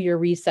mini New Year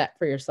reset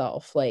for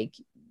yourself. Like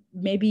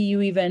maybe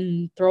you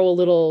even throw a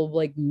little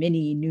like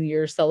mini New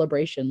Year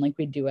celebration like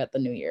we do at the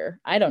New Year.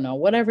 I don't know,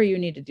 whatever you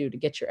need to do to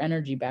get your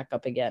energy back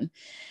up again.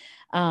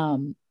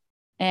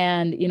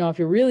 And, if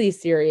you're really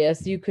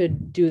serious, you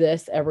could do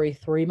this every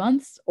 3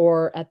 months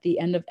or at the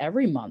end of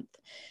every month.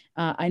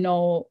 I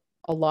know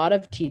a lot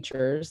of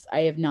teachers,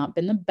 I have not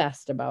been the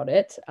best about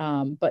it.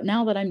 But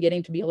now that I'm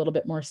getting to be a little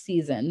bit more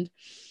seasoned,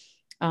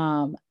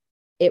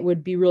 it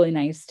would be really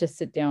nice to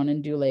sit down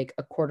and do like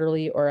a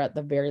quarterly, or at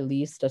the very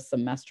least a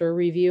semester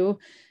review,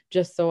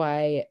 just so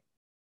I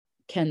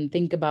can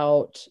think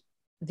about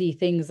the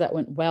things that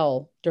went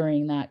well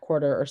during that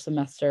quarter or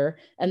semester,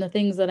 and the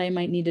things that I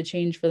might need to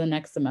change for the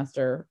next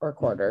semester or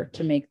quarter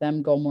to make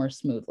them go more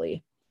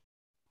smoothly.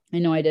 I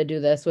know I did do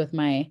this with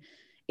my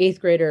 8th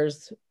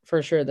graders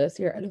for sure this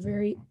year. I had a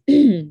very,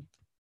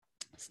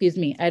 excuse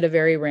me, I had a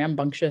very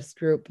rambunctious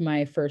group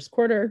my first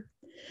quarter.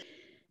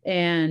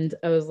 And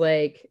I was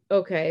like,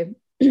 okay,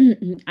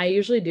 I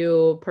usually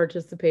do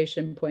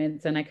participation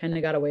points, and I kind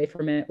of got away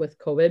from it with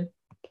COVID,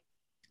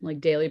 like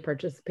daily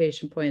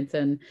participation points.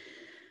 And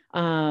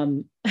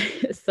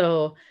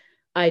so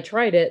I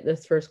tried it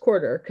this first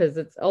quarter because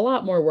it's a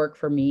lot more work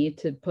for me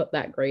to put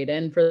that grade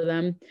in for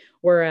them.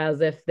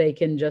 Whereas if they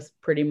can just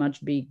pretty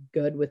much be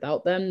good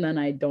without them, then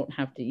I don't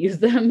have to use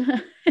them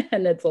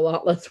and it's a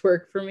lot less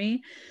work for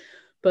me.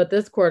 But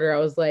this quarter, I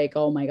was like,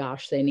 oh my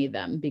gosh, they need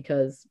them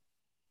because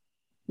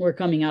we're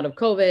coming out of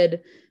COVID.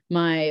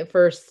 My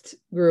first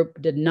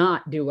group did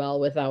not do well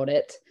without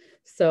it.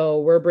 So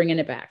we're bringing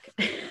it back.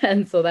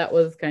 And so that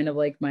was kind of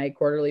like my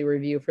quarterly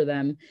review for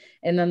them.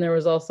 And then there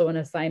was also an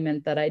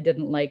assignment that I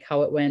didn't like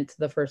how it went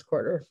the first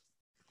quarter.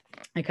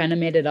 I kind of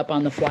made it up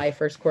on the fly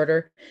first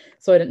quarter.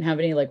 So I didn't have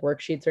any like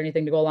worksheets or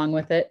anything to go along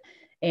with it.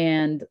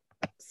 And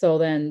so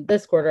then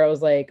this quarter, I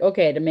was like,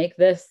 okay, to make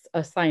this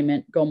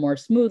assignment go more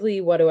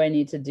smoothly, what do I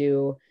need to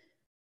do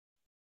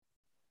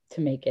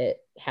to make it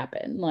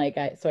happen?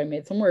 So I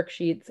made some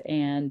worksheets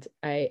and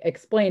I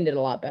explained it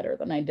a lot better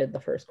than I did the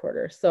first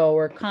quarter. So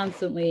we're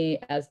constantly,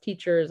 as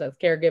teachers, as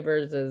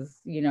caregivers,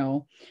 as,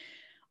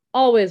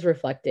 always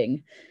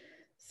reflecting.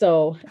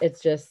 So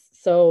it's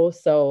just so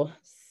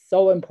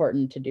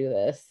important to do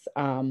this.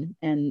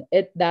 And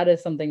that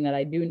is something that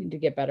I do need to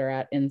get better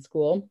at in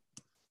school.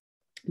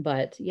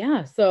 But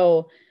yeah,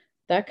 so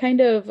that kind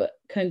of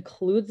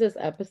concludes this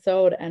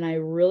episode. And I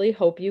really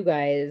hope you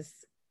guys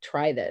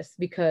try this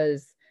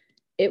because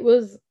it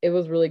was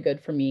really good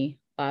for me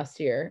last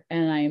year.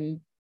 And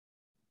I'm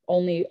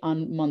only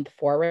on month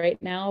 4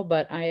 right now,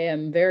 but I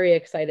am very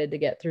excited to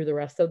get through the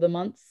rest of the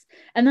months.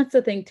 And that's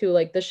the thing too,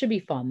 like this should be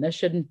fun. This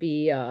shouldn't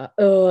be,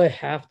 oh, I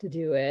have to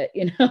do it,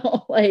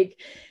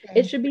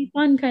 It should be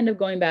fun kind of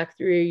going back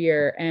through your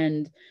year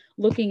and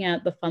looking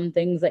at the fun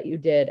things that you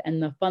did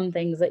and the fun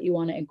things that you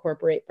want to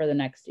incorporate for the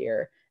next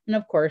year. And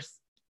of course,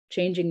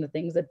 changing the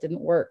things that didn't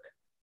work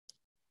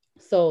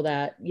so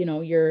that,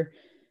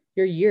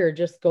 your year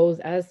just goes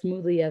as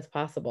smoothly as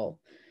possible.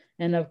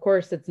 And of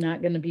course, it's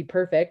not going to be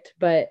perfect,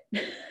 but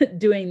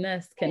doing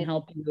this can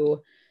help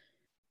you,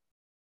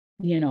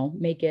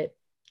 make it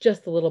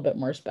just a little bit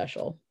more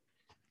special.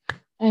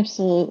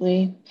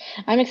 Absolutely.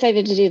 I'm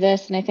excited to do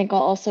this. And I think I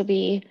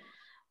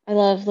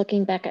love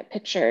looking back at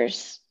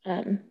pictures,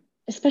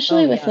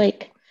 especially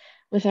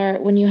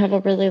when you have a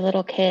really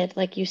little kid,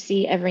 like you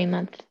see every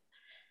month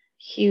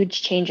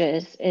huge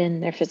changes in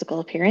their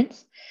physical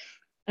appearance.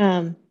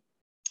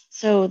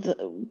 So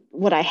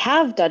what I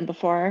have done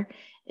before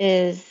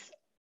is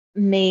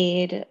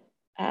made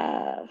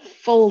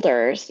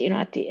folders,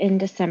 in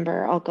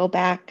December, I'll go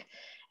back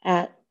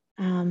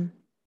and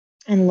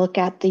look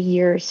at the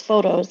year's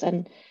photos.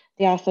 And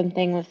the awesome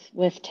thing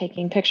with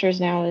taking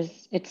pictures now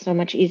is it's so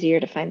much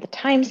easier to find the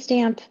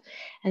timestamp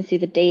and see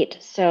the date.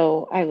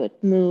 So I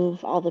would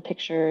move all the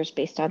pictures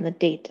based on the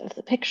date of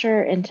the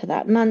picture into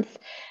that month.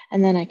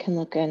 And then I can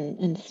look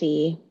and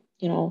see,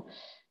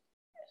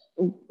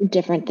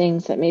 different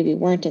things that maybe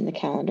weren't in the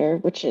calendar,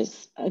 which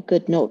is a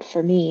good note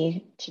for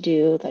me to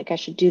do. Like I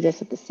should do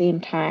this at the same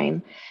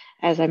time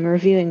as I'm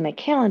reviewing my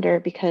calendar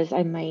because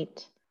I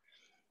might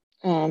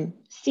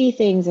see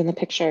things in the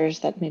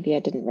pictures that maybe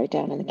I didn't write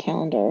down in the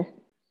calendar.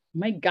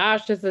 My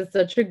gosh, this is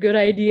such a good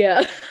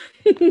idea.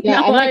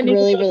 Yeah, I'm like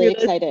really, really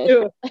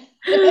excited.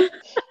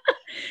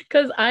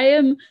 Because I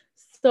am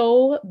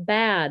so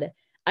bad.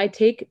 I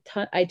take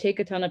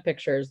a ton of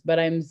pictures, but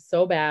I'm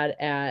so bad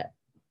at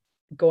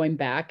going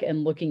back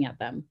and looking at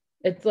them.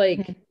 It's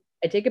like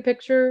I take a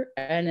picture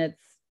and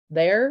it's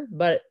there,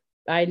 but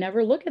I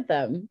never look at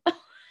them.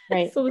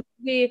 Right. So this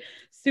would be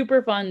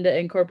super fun to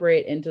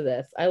incorporate into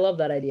this. I love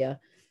that idea.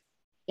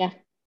 Yeah,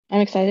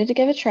 I'm excited to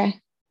give it a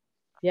try.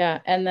 Yeah.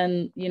 And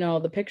then,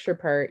 the picture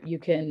part, you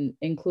can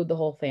include the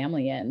whole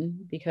family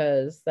in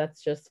because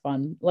that's just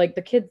fun. Like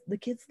the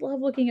kids love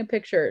looking at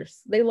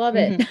pictures. They love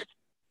it.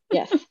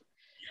 Yes.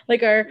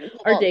 Like our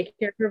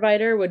daycare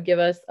provider would give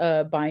us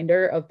a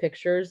binder of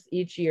pictures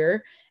each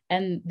year,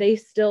 and they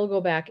still go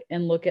back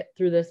and look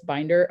through this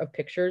binder of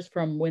pictures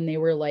from when they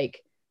were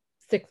like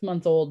 6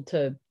 months old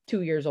to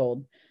 2 years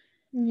old.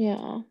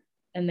 Yeah.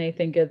 And they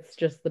think it's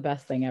just the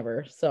best thing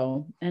ever.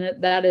 So,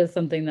 and that is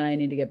something that I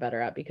need to get better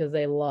at because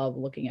they love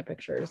looking at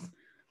pictures.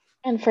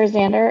 And for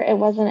Xander, it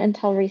wasn't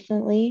until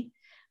recently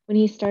when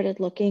he started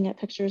looking at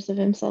pictures of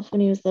himself when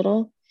he was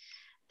little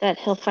that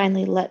he'll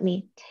finally let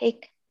me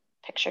take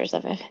pictures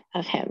of him.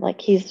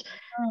 Like I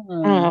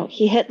don't know,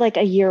 he hit like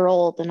a year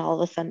old and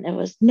all of a sudden it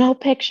was no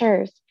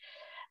pictures.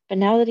 But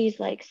now that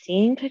he's like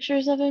seeing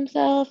pictures of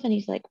himself and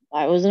he's like,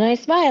 why wasn't I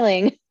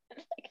smiling?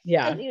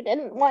 Yeah. Because you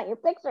didn't want your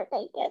picture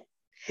taken.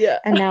 Yeah.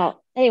 And now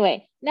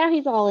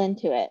he's all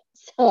into it.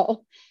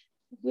 So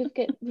we've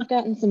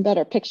gotten some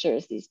better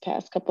pictures these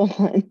past couple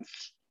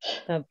months.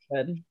 That's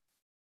good.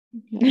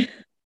 Yeah.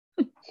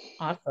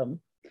 Awesome.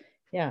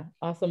 Yeah.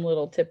 Awesome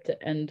little tip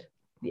to end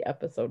the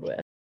episode with.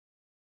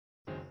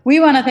 We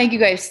want to thank you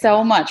guys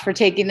so much for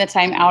taking the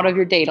time out of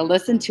your day to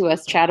listen to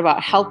us chat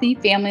about healthy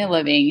family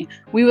living.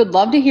 We would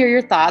love to hear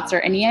your thoughts or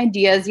any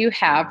ideas you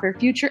have for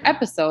future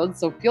episodes,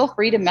 so feel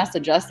free to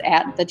message us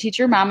at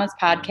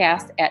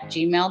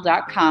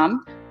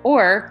theteachermamaspodcast@gmail.com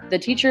or the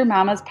Teacher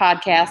Mamas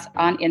Podcast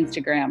on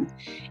Instagram.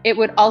 It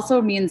would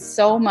also mean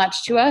so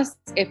much to us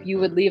if you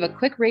would leave a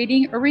quick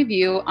rating or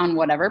review on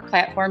whatever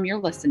platform you're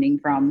listening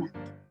from.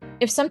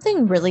 If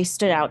something really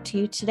stood out to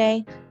you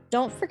today,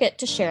 don't forget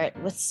to share it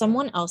with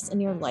someone else in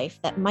your life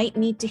that might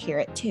need to hear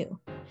it too.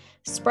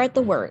 Spread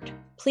the word.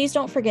 Please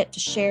don't forget to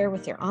share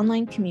with your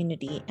online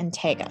community and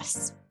tag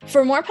us.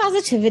 For more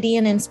positivity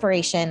and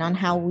inspiration on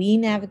how we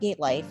navigate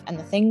life and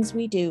the things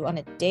we do on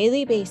a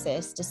daily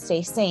basis to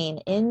stay sane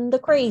in the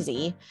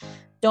crazy,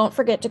 don't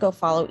forget to go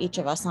follow each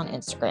of us on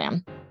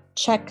Instagram.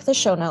 Check the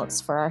show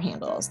notes for our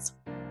handles.